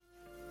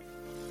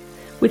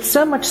With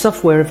so much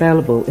software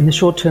available in the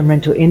short-term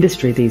rental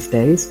industry these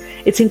days,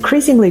 it's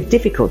increasingly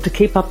difficult to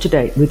keep up to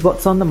date with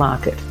what's on the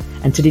market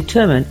and to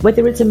determine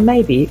whether it's a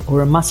maybe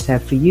or a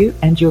must-have for you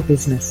and your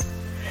business.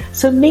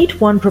 So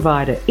meet one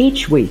provider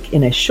each week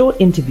in a short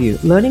interview,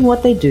 learning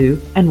what they do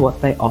and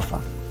what they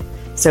offer.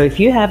 So if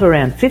you have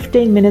around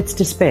 15 minutes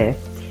to spare,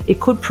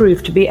 it could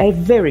prove to be a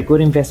very good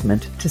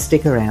investment to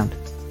stick around.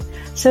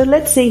 So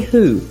let's see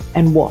who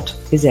and what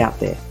is out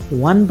there,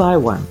 one by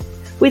one,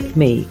 with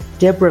me,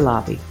 Deborah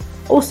Larby,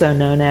 also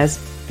known as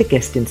the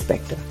Guest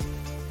Inspector.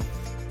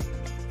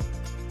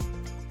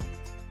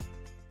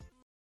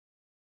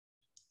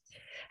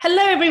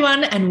 Hello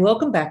everyone, and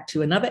welcome back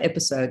to another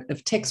episode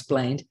of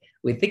Techsplained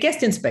with the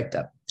Guest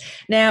Inspector.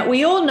 Now,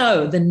 we all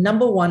know the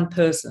number one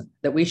person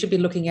that we should be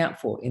looking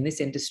out for in this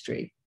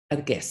industry are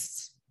the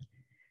guests.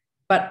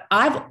 But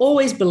I've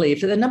always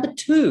believed that the number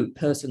two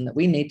person that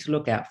we need to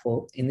look out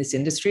for in this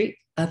industry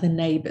are the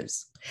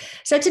neighbours.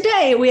 So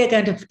today we are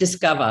going to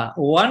discover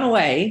one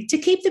way to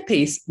keep the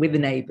peace with the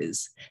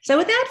neighbours. So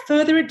without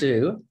further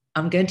ado,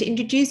 I'm going to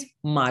introduce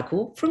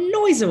Michael from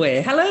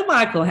Noiseaware. Hello,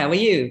 Michael. How are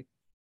you?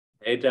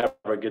 Hey,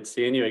 Deborah. Good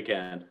seeing you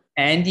again.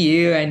 And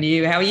you.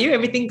 How are you?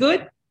 Everything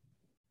good?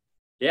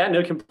 Yeah,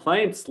 no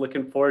complaints.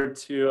 Looking forward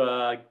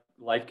to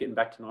life getting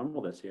back to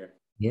normal this year.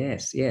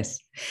 Yes.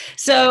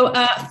 So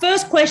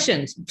first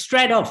question,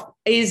 straight off,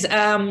 is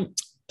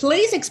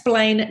please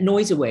explain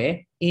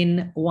Noiseaware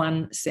in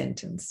one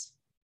sentence.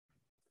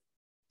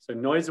 So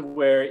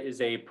Noiseaware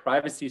is a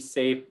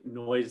privacy-safe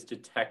noise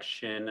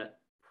detection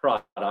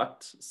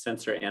product,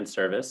 sensor and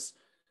service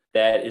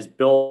that is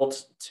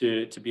built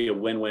to be a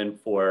win-win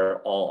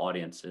for all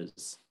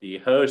audiences, the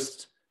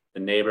host, the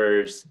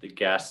neighbors, the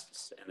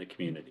guests, and the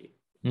community.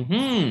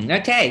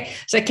 Okay,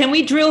 so can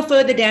we drill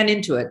further down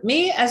into it?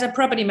 Me, as a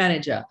property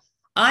manager,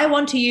 I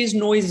want to use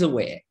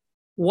Noiseaware.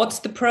 What's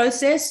the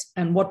process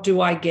and what do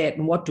I get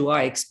and what do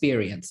I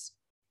experience?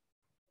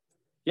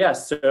 Yeah,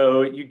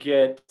 so you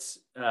get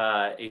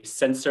a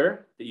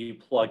sensor that you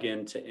plug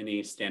into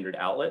any standard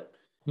outlet.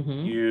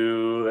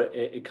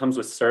 It comes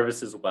with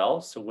service as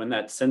well. So when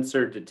that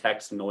sensor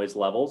detects noise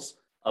levels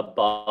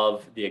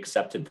above the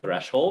accepted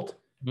threshold,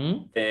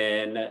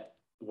 then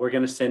we're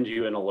going to send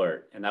you an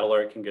alert. And that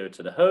alert can go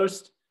to the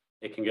host,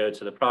 it can go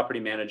to the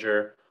property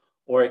manager,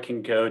 or it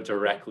can go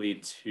directly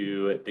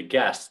to the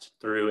guest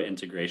through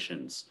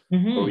integrations,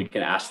 where we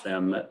can ask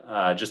them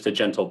just a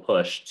gentle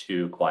push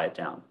to quiet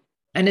down.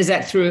 And is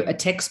that through a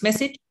text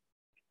message?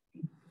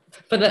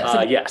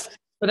 Yes.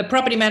 For the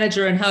property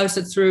manager and host,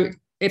 it's through,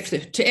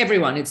 to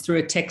everyone, it's through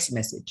a text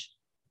message.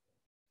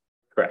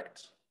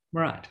 Correct.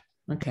 Right.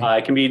 Okay.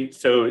 It can be,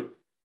 so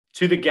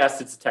to the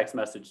guest, it's a text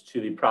message.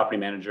 To the property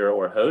manager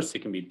or host, it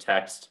can be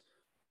text,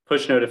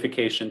 push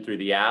notification through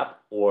the app,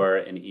 or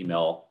an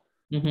email,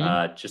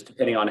 just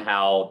depending on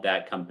how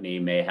that company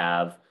may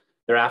have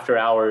their after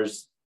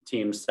hours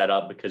teams set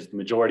up, because the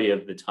majority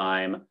of the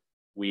time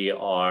we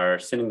are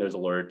sending those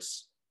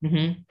alerts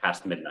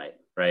past midnight,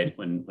 right?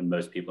 When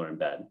most people are in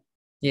bed.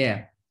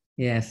 Yeah.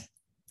 Yes.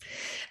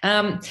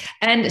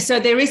 And so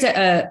there is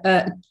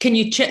can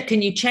you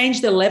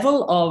change the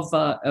level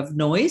of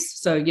noise?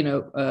 So,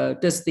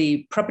 does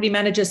the property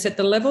manager set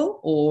the level,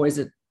 or is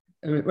it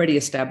already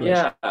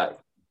established? Yeah,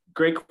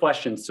 great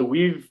question. So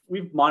we've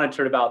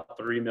monitored about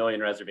 3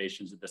 million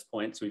reservations at this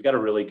point. So we've got a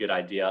really good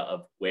idea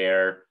of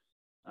where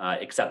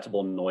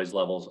acceptable noise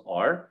levels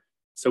are.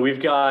 So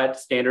we've got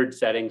standard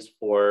settings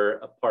for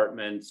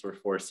apartments or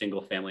for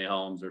single family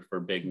homes or for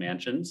big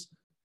mansions,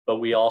 but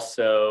we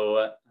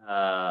also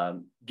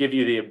give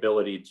you the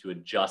ability to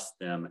adjust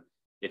them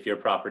if your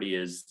property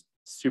is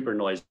super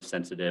noise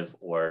sensitive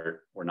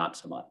or not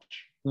so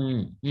much.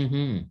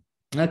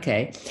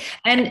 Okay.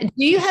 And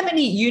do you have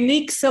any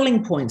unique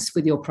selling points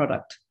with your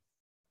product?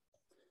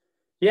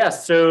 Yeah,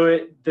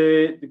 so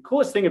the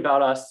coolest thing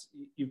about us,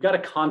 you've got a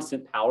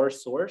constant power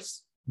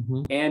source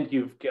and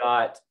you've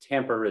got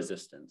tamper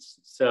resistance.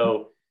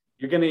 So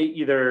you're going to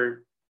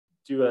either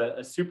do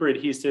a super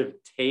adhesive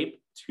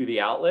tape to the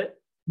outlet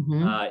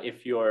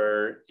if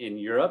you're in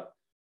Europe,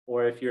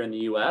 or if you're in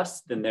the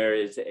US, then there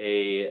is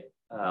a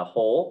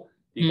hole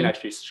you can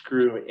actually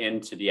screw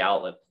into the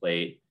outlet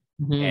plate.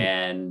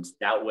 And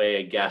that way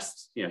a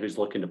guest, who's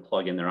looking to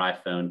plug in their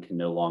iPhone can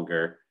no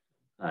longer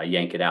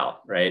yank it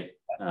out, right?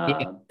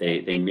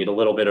 They need a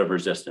little bit of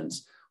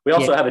resistance. We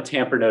also have a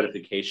tamper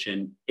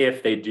notification.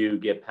 If they do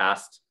get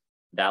past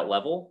that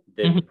level,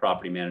 then the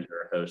property manager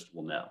or host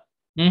will know.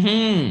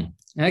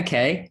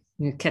 Okay,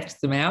 you catch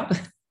them out.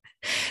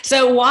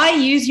 So why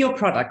use your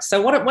product? So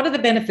what are the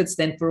benefits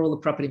then for all the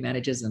property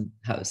managers and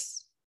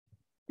hosts?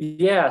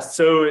 Yeah,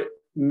 so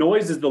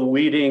noise is the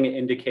leading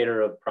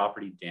indicator of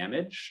property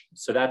damage.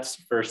 So that's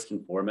first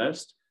and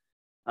foremost.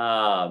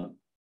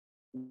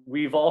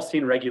 We've all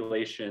seen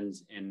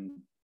regulations in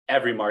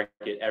every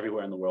market,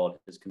 everywhere in the world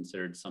is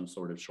considered some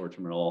sort of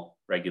short-term rental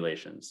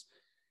regulations.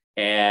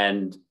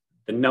 And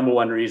the number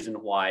one reason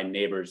why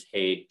neighbors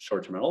hate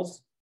short-term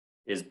rentals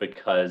is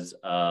because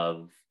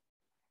of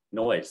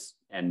noise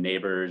and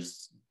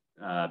neighbors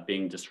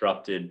being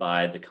disrupted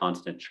by the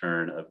constant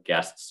churn of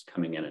guests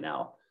coming in and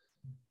out.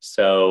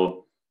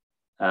 So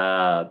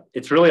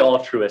it's really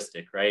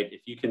altruistic, right?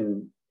 If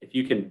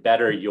you can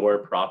better your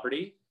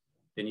property,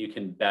 then you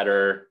can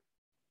better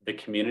the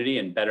community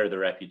and better the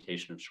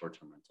reputation of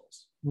short-term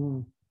rentals.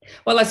 Mm.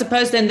 Well, I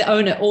suppose then the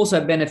owner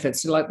also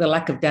benefits, like the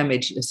lack of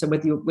damage. So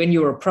when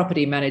you're a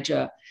property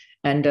manager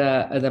and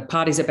the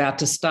party's about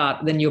to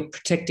start, then you're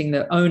protecting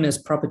the owner's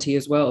property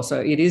as well. So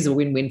it is a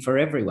win-win for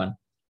everyone.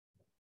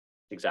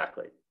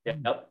 Exactly.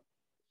 Yep.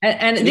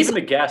 And even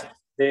the guests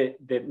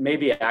that may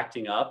be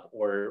acting up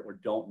or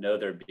don't know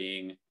they're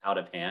being out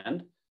of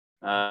hand,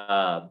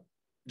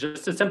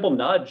 just a simple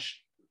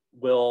nudge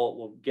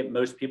will get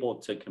most people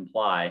to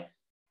comply.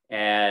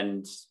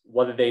 And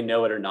whether they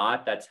know it or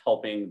not, that's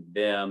helping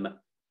them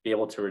be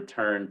able to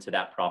return to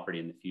that property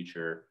in the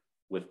future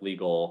with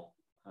legal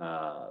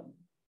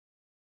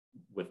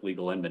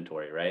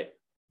inventory, right?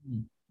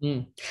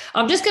 Mm.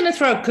 I'm just going to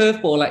throw a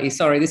curveball at you.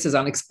 Sorry, this is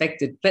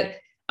unexpected, but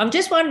I'm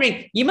just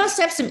wondering, you must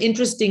have some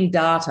interesting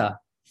data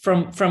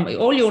from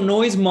all your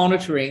noise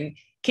monitoring.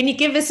 Can you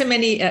give us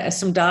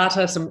some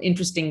data, some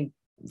interesting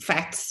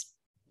facts?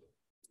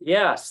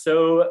 Yeah,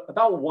 so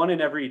about 1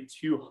 in every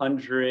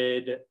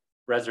 200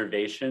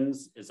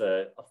 reservations is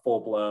a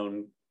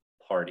full-blown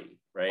party,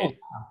 right? Oh,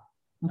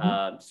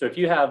 wow. So if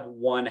you have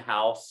one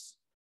house,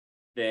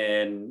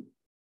 then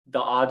the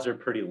odds are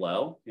pretty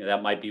low.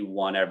 That might be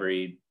 1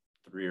 every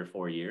 3 or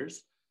 4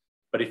 years.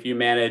 But if you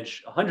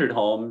manage 100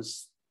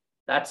 homes,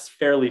 that's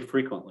fairly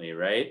frequently,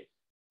 right?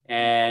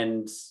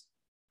 And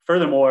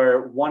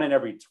furthermore, 1 in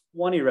every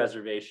 20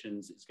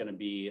 reservations is going to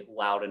be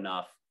loud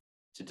enough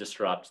to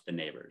disrupt the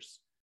neighbors.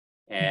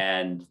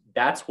 And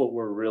that's what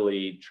we're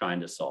really trying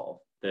to solve.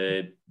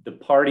 The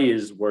party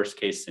is worst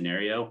case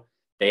scenario.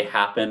 They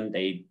happen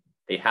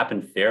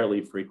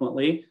fairly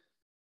frequently,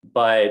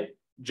 but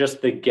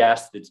just the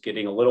guest that's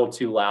getting a little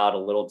too loud, a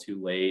little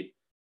too late,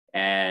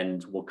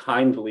 and will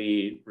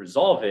kindly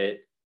resolve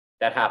it,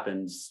 that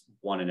happens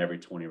 1 in every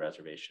 20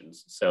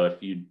 reservations. So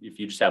if you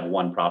just have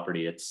one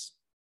property, it's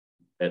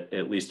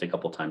at least a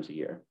couple times a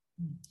year.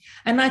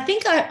 And I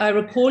think I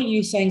recall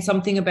you saying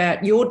something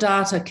about your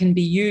data can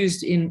be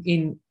used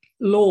in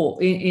law,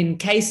 in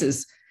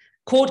cases,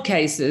 court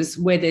cases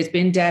where there's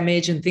been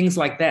damage and things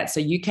like that. So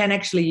you can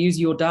actually use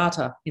your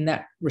data in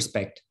that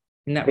respect.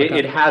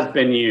 It has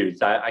been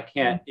used. I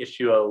can't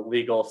issue a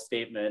legal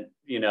statement,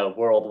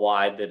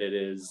 worldwide that it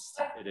is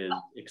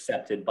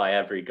accepted by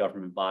every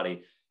government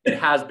body. It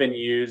has been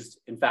used.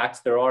 In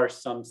fact, there are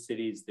some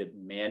cities that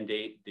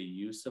mandate the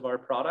use of our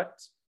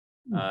product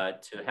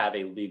to have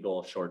a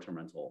legal short-term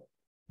rental.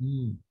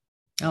 Mm.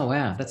 Oh,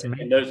 wow. That's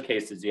amazing. In those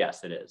cases,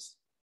 yes, it is.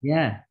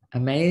 Yeah.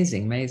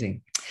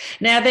 Amazing.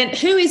 Now then,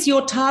 who is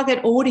your target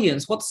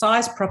audience? What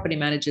size property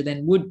manager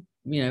then would,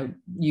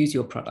 use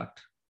your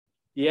product?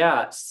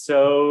 Yeah.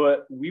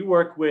 So we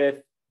work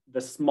with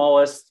the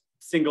smallest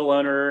single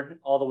owner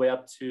all the way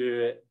up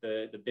to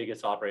the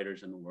biggest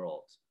operators in the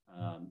world.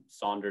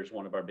 Saunders,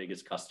 one of our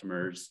biggest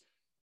customers.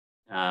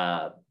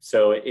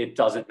 So it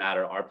doesn't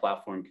matter. Our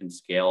platform can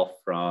scale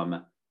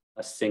from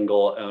a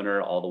single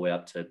owner all the way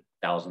up to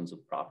thousands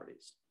of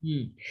properties.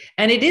 Mm.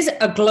 And it is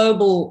a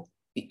global,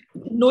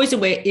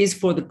 Noiseaware is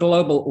for the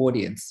global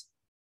audience.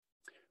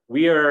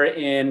 We are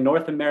in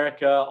North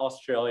America,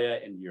 Australia,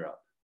 and Europe.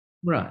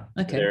 Right.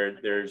 Okay.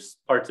 There's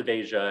parts of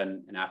Asia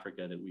and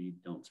Africa that we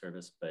don't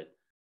service, but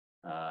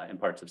and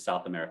parts of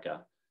South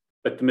America.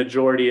 But the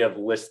majority of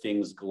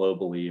listings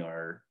globally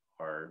are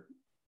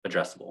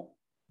addressable.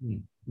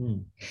 Mm-hmm.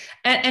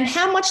 And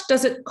how much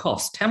does it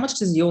cost? How much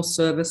does your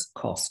service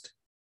cost?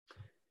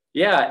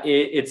 Yeah,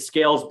 it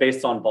scales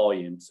based on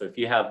volume. So if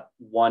you have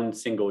one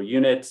single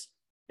unit,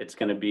 it's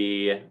going to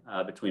be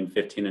between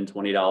 $15 and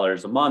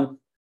 $20 a month.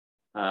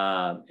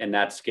 And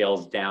that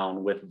scales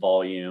down with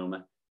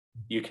volume.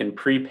 You can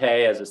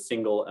prepay as a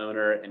single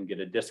owner and get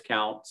a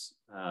discount,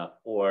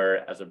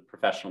 or as a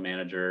professional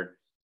manager.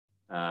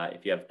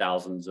 If you have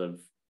thousands of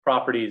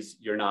properties,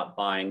 you're not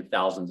buying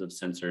thousands of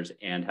sensors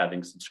and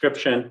having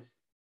subscription.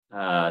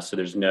 So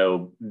there's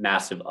no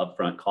massive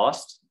upfront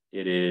cost.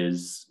 It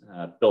is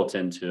built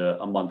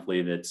into a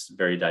monthly that's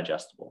very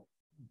digestible.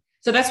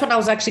 So that's what I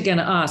was actually going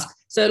to ask.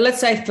 So let's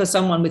say for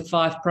someone with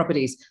 5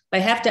 properties,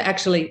 they have to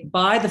actually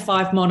buy the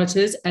 5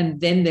 monitors and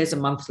then there's a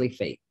monthly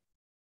fee.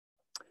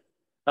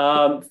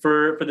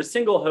 For the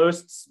single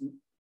hosts,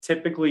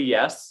 typically,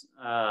 yes.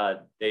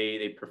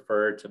 They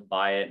prefer to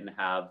buy it and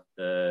have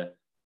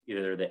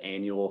either the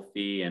annual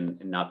fee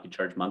and not be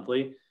charged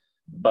monthly.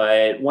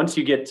 But once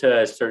you get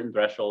to a certain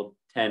threshold,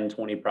 10,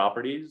 20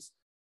 properties,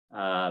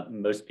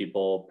 most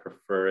people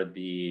prefer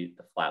the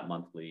flat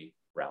monthly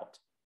route.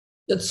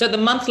 So the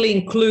monthly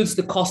includes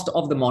the cost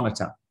of the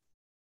monitor?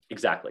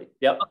 Exactly.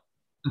 Yep.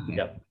 Okay.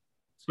 Yep.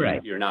 So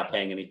right. You're not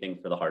paying anything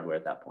for the hardware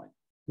at that point.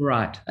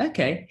 Right.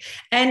 Okay.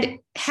 And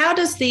how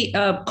does the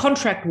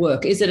contract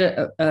work? Is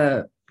it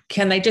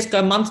can they just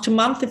go month to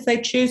month if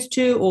they choose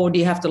to, or do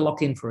you have to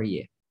lock in for a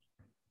year?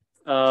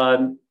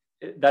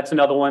 That's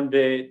another one.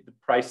 The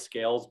price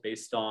scales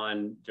based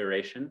on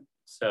duration.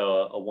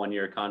 So a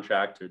 1-year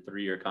contract or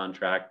 3-year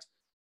contract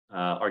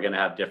are going to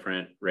have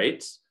different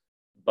rates,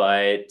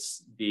 but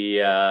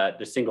the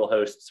single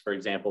hosts, for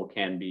example,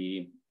 can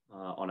be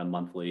on a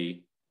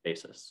monthly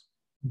basis.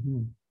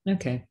 Mm-hmm.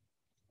 Okay.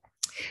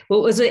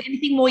 Well, was there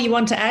anything more you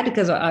want to add?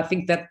 Because I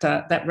think that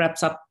that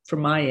wraps up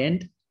from my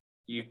end.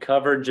 You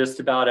covered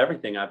just about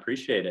everything. I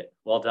appreciate it.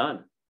 Well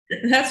done.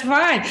 That's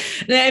fine.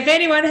 Now, if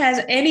anyone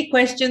has any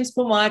questions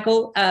for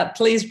Michael,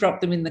 please drop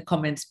them in the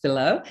comments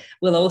below.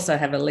 We'll also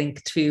have a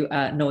link to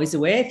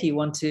Noiseaware if you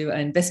want to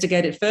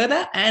investigate it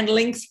further, and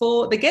links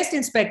for the guest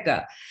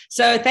inspector.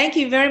 So thank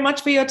you very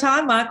much for your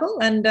time, Michael,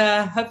 and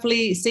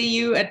hopefully see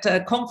you at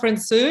a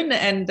conference soon.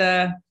 And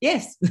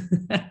yes.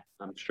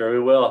 I'm sure we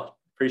will.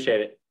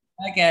 Appreciate it.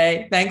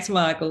 Okay. Thanks,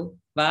 Michael.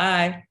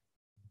 Bye.